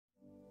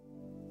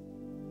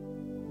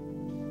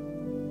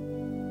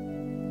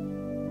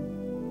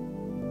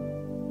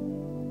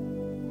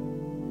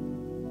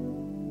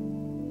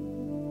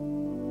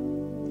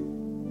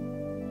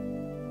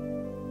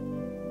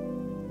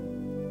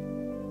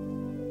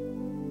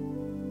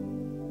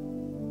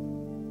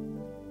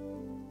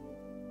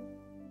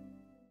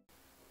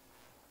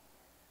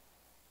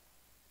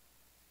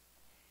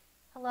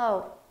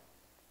Hello,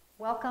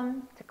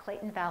 welcome to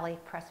Clayton Valley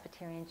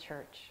Presbyterian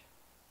Church.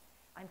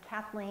 I'm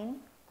Kathleen,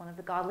 one of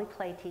the Godly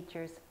Play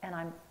teachers, and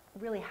I'm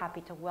really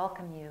happy to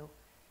welcome you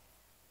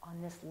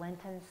on this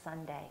Lenten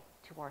Sunday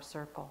to our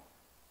circle.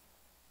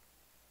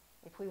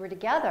 If we were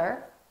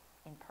together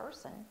in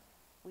person,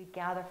 we'd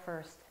gather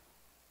first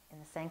in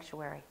the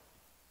sanctuary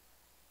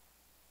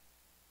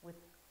with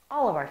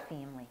all of our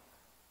family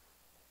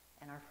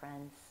and our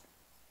friends.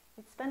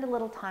 We'd spend a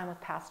little time with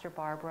Pastor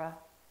Barbara,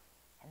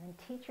 and then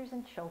teachers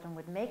and children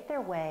would make their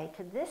way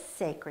to this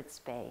sacred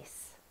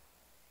space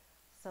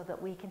so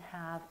that we can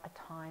have a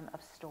time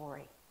of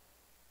story.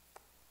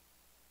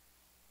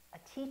 A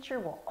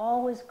teacher will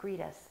always greet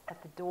us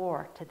at the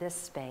door to this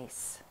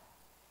space,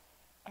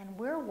 and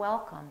we're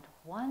welcomed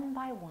one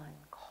by one,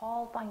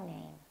 called by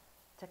name,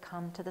 to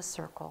come to the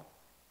circle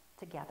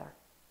together,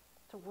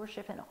 to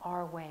worship in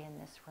our way in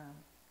this room.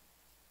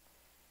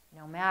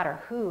 No matter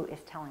who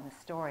is telling the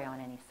story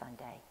on any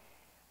Sunday,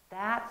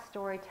 that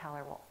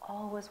storyteller will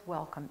always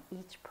welcome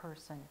each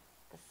person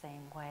the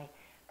same way.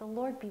 The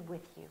Lord be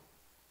with you.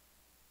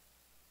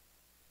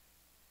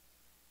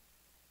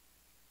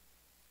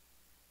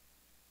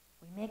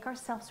 We make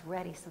ourselves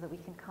ready so that we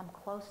can come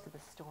close to the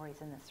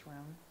stories in this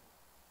room.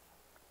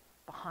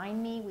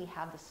 Behind me, we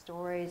have the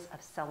stories of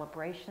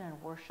celebration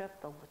and worship,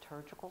 the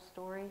liturgical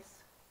stories.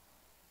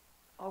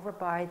 Over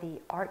by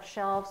the art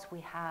shelves,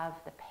 we have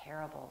the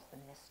parables, the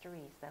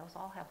mysteries. Those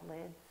all have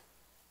lids.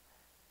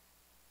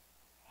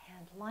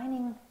 And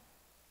lining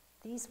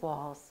these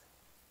walls,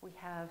 we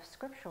have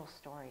scriptural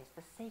stories,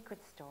 the sacred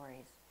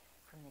stories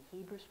from the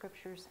Hebrew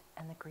scriptures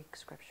and the Greek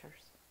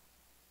scriptures.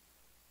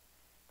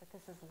 But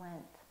this is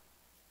Lent.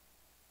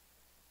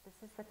 This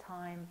is the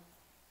time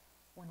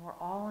when we're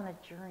all on a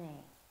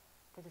journey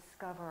to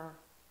discover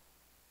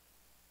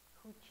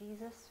who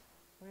Jesus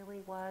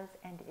really was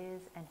and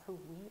is and who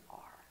we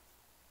are.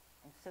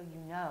 And so you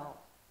know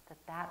that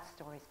that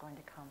story is going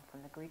to come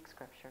from the Greek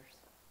scriptures.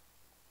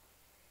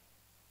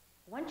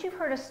 Once you've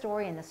heard a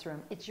story in this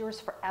room, it's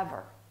yours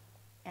forever.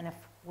 And if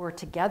we're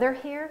together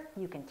here,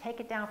 you can take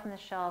it down from the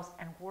shelves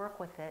and work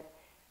with it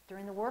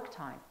during the work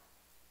time.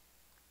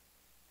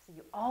 So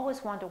you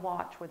always want to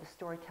watch where the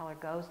storyteller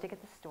goes to get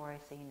the story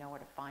so you know where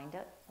to find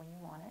it when you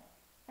want it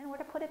and where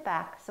to put it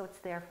back so it's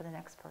there for the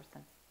next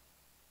person.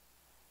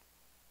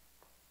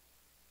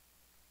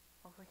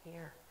 Over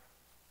here.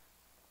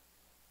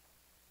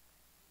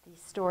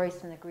 These stories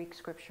from the Greek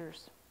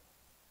scriptures.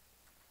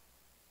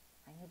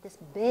 I need this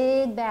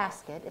big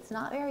basket. It's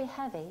not very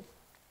heavy,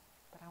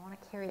 but I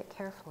want to carry it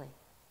carefully.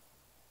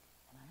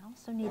 And I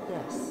also need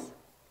this.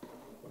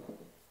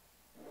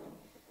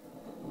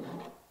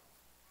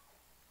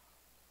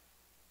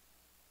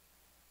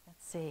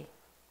 Let's see.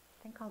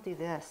 I think I'll do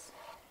this.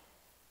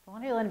 I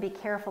want to be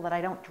careful that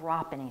I don't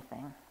drop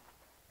anything.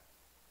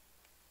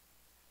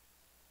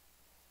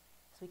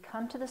 As we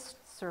come to this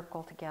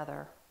circle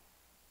together,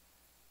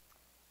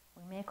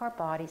 we make our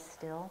bodies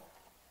still,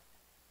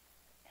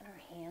 and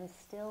our hands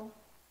still,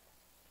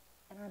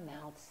 and our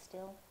mouths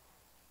still.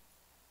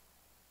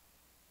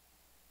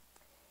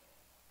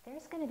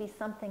 There's going to be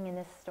something in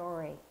this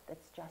story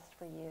that's just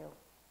for you.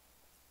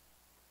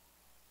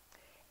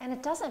 And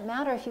it doesn't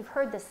matter if you've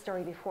heard this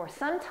story before.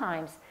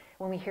 Sometimes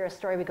when we hear a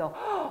story, we go,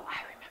 oh,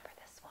 I remember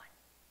this one.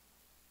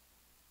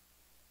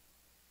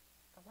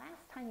 The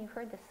last time you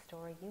heard this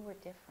story, you were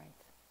different.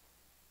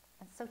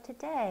 And so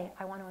today,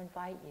 I want to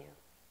invite you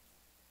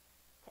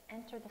to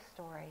enter the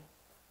story,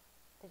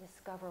 to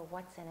discover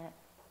what's in it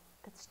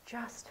that's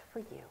just for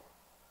you.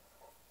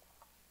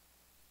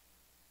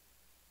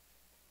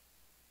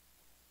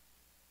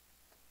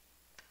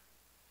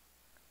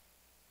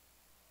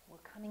 We're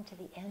coming to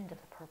the end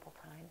of the purple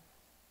time,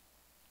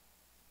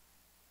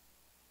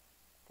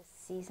 the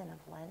season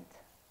of Lent.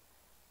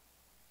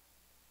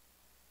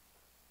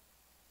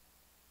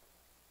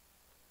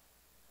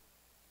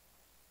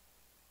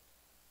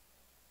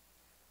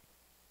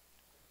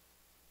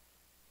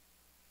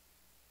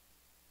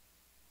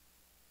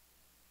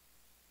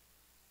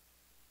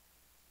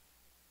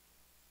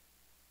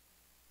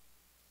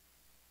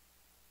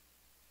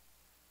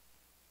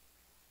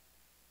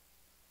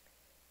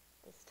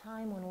 This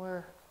time when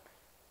we're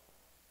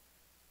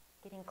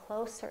getting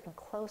closer and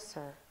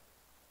closer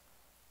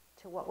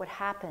to what would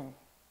happen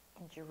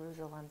in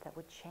Jerusalem that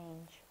would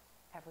change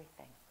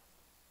everything.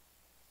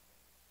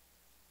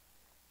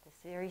 This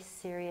very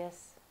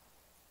serious,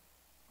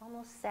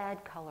 almost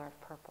sad color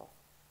of purple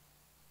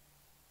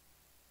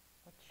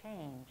would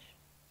change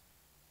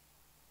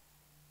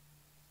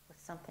with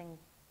something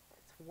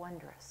that's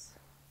wondrous.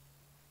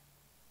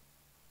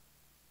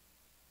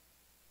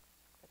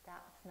 But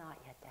that's not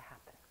yet to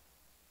happen.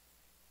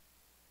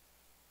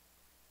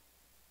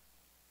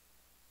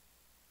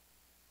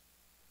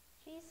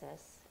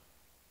 Jesus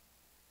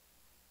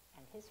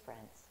and his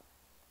friends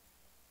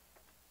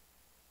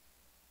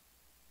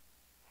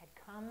had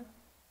come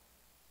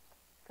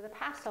for the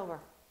Passover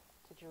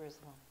to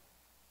Jerusalem.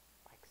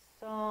 Like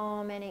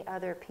so many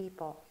other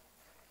people,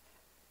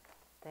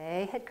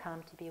 they had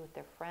come to be with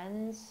their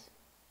friends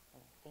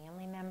and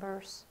family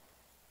members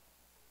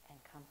and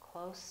come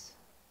close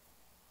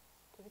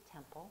to the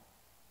temple.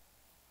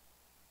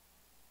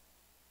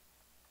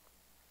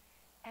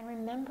 And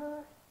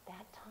remember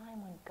that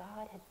time when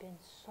God had been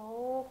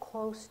so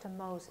close to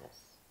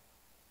Moses,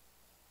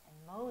 and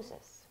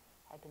Moses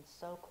had been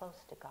so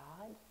close to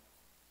God,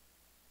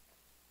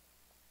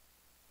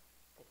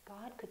 that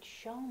God could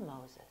show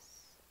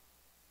Moses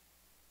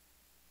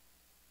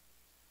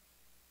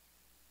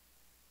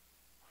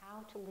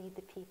how to lead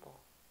the people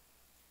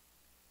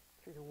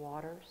through the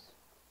waters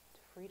to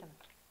freedom.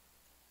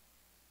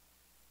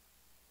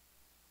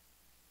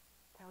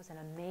 That was an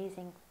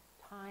amazing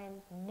time,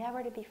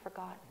 never to be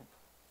forgotten.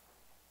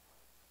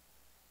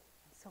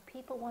 So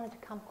people wanted to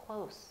come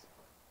close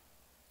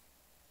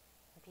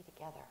and be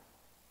together.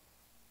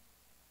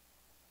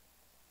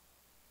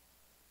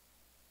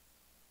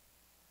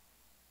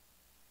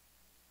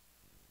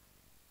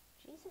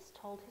 Jesus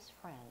told his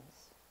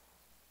friends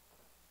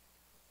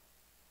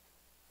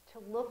to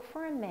look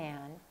for a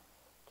man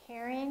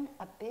carrying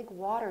a big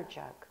water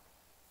jug,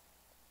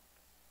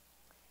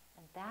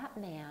 and that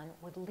man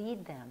would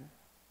lead them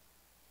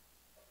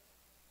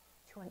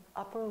to an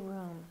upper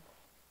room.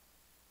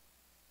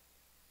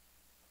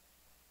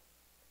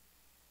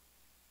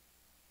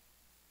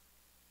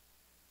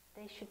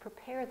 They should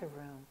prepare the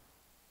room,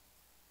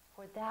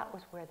 for that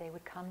was where they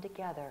would come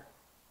together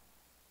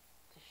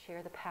to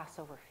share the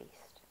Passover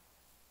feast.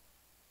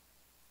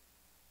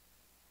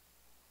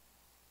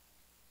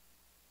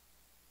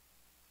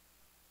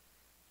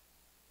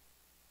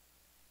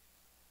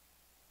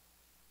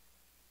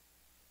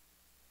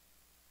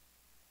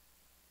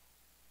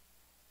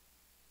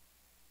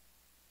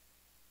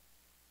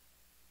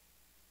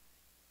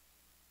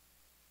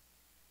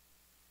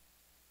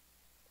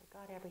 They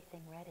got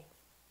everything ready.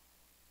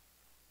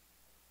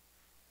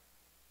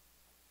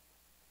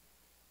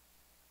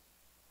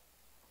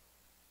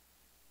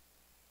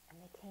 And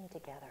they came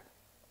together,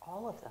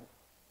 all of them.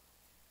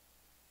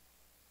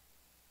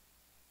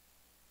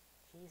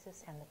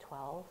 Jesus and the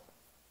 12.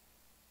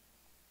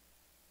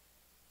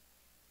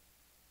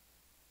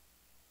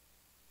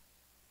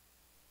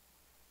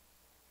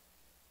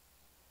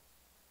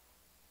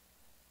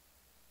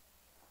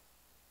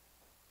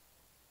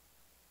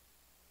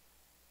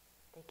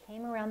 They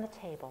came around the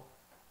table.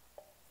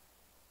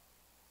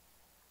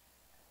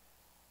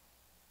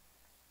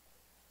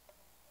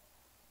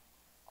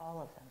 All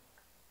of them.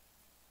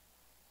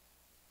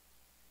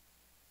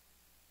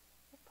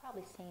 You've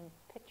probably seen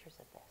pictures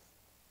of this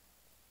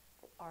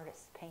that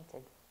artists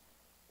painted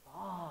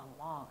long,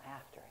 long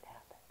after it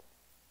happened.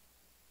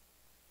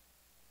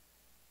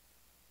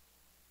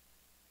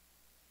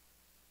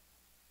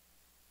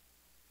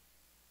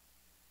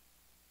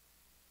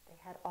 They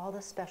had all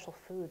the special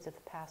foods of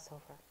the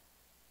Passover.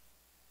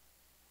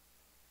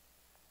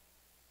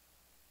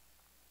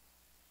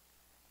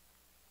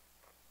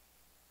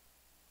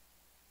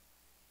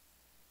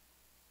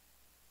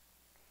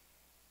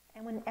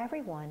 And when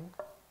everyone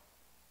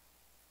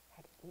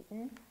had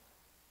eaten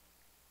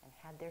and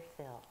had their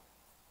fill,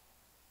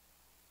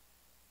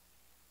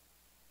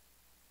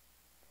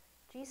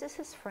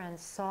 Jesus'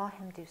 friends saw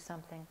him do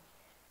something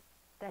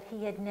that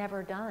he had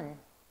never done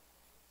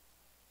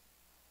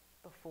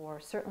before,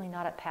 certainly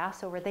not at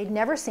Passover. They'd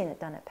never seen it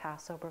done at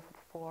Passover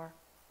before.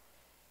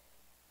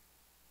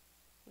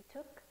 He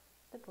took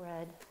the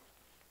bread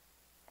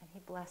and he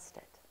blessed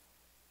it.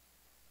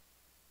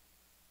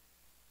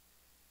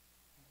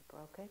 And he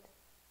broke it.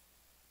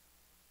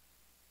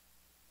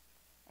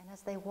 And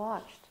as they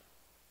watched,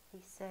 he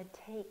said,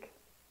 "Take,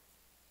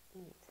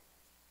 eat.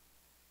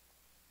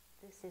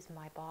 This is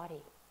my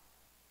body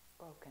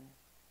broken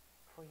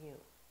for you."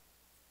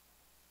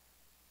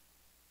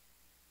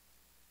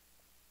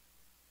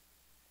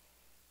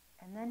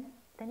 And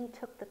then he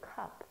took the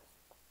cup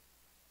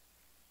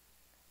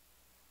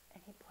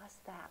and he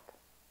blessed that.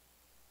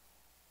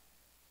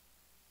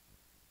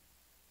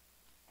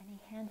 And he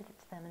handed it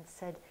to them and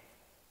said,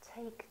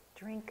 "Take,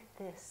 drink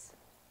this,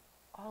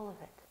 all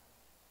of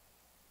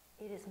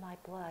it. It is my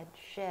blood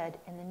shed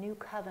in the new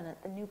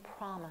covenant, the new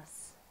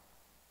promise."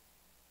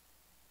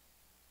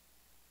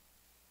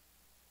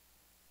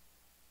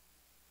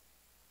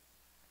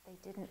 They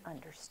didn't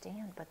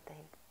understand, but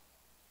they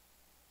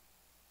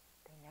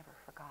never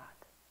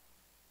forgot.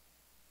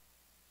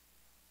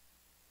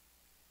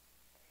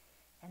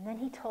 And then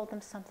he told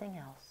them something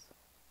else.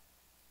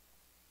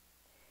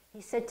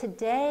 He said,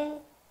 "Today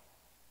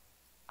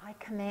I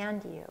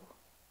command you,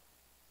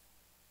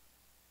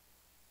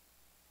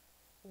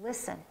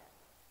 listen,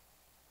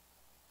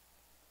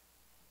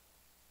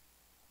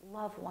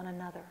 love one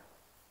another.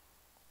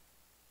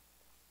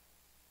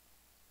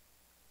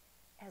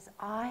 As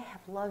I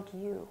have loved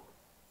you,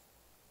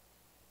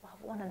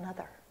 love one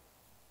another."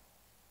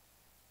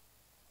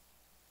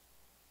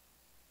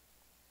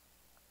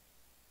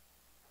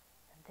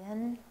 And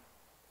then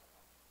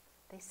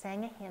they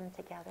sang a hymn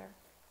together.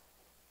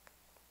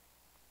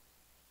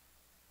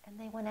 And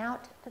they went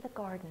out to the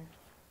garden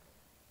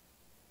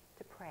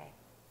to pray.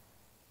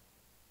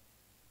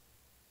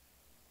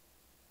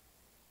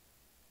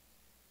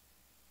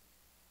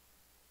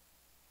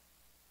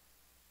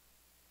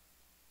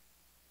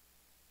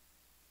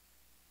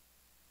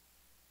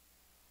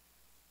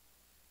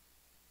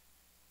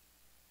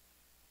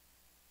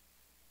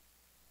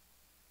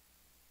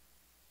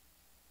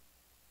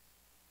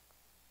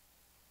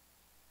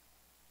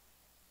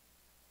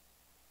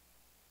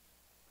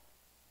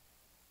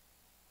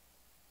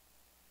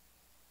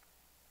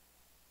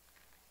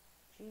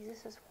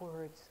 Jesus'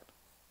 words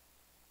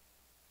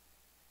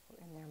were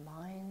in their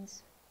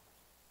minds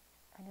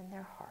and in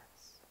their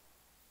hearts.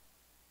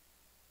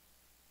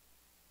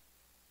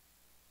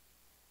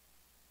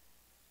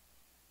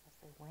 As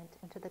they went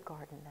into the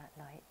garden that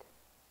night,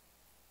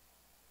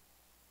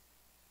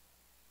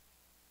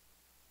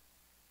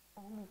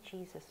 only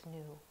Jesus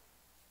knew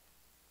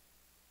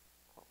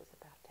what was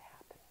about to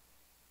happen.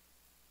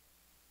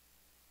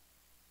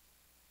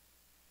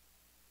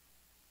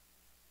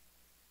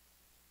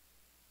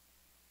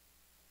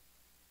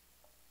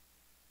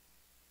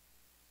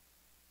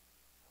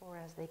 For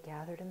as they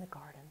gathered in the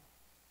garden,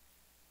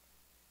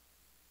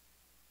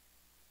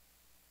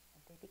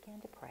 and they began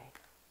to pray,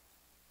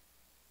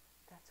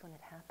 that's when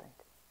it happened.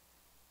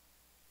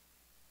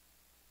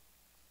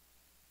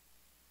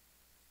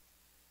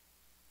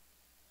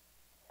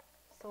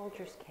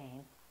 Soldiers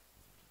came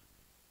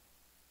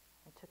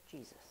and took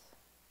Jesus.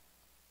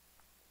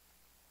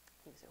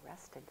 He was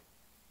arrested.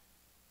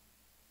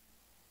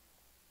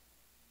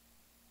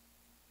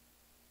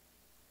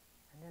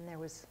 And then there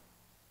was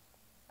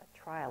a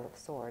trial of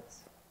sorts.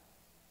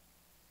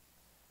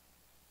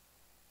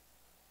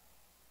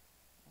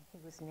 And he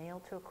was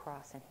nailed to a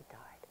cross and he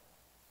died.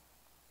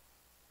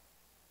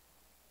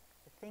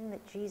 The thing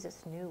that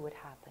Jesus knew would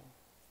happen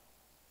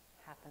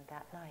happened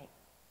that night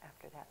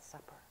after that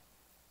supper.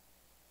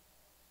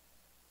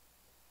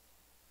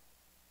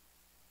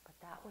 But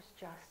that was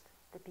just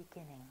the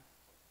beginning.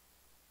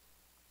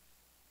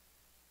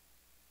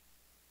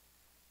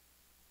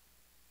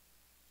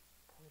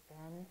 For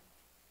then,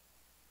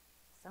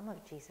 some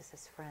of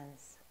Jesus'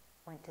 friends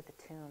went to the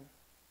tomb,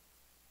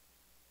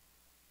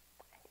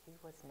 and he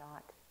was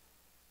not,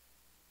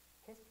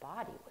 his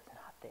body was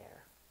not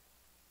there,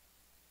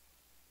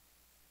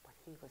 but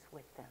he was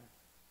with them,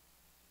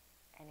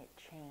 and it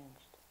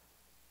changed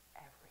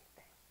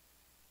everything.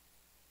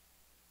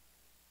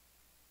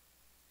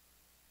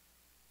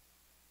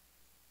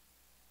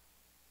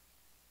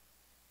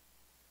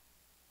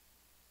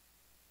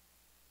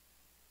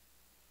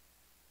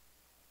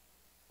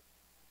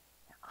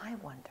 Now, I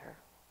wonder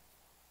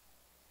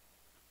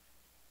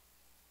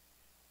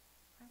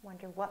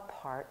what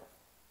part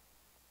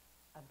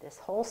of this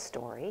whole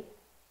story,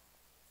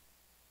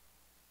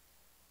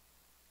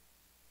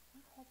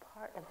 what whole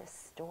part of this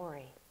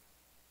story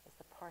is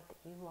the part that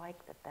you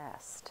like the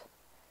best?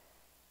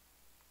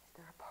 Is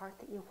there a part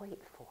that you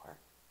wait for?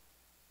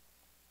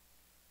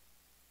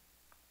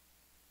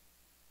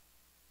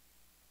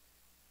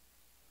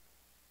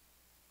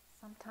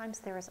 Sometimes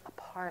there is a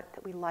part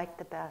that we like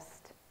the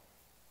best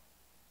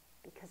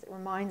because it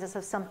reminds us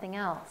of something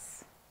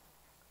else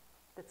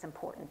that's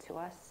important to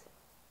us.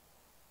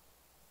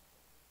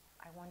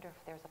 I wonder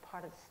if there's a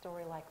part of the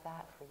story like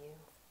that for you.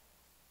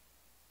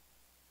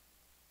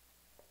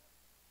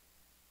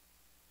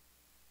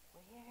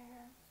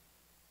 Where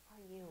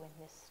are you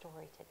in this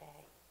story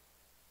today?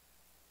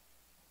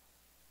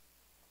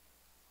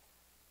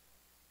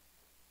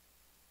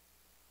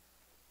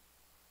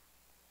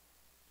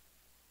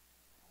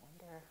 I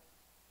wonder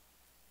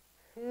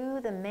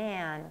who the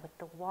man with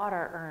the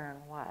water urn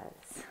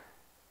was.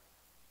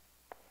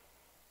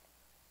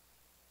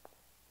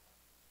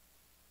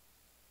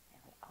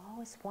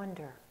 Always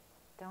wonder,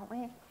 don't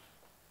we?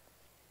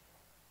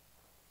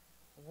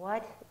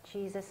 What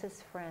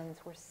Jesus' friends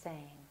were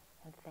saying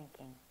and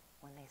thinking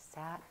when they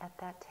sat at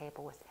that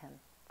table with him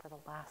for the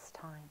last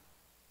time.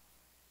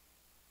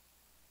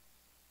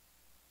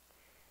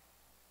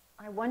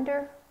 I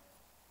wonder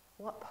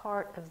what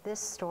part of this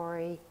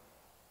story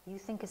you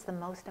think is the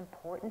most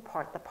important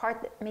part, the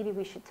part that maybe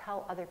we should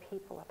tell other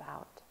people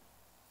about.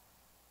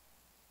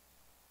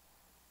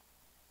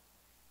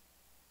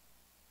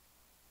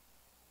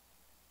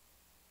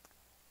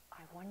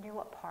 I wonder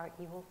what part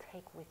you will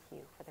take with you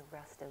for the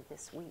rest of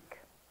this week.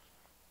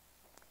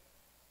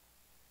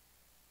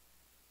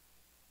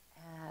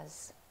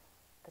 As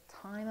the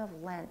time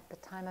of Lent, the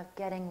time of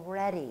getting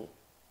ready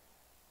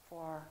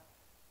for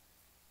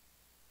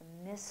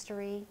the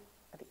mystery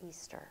of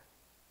Easter,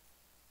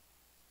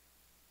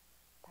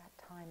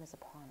 that time is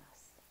upon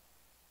us.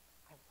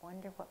 I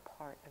wonder what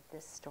part of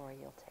this story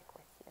you'll take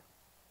with you.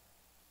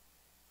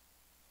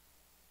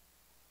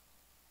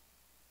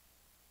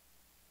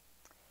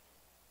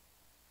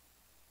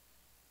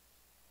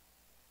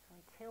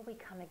 Until we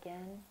come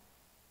again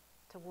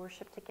to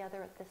worship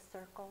together at this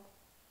circle,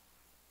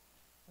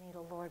 may the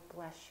Lord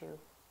bless you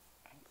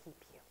and keep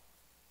you.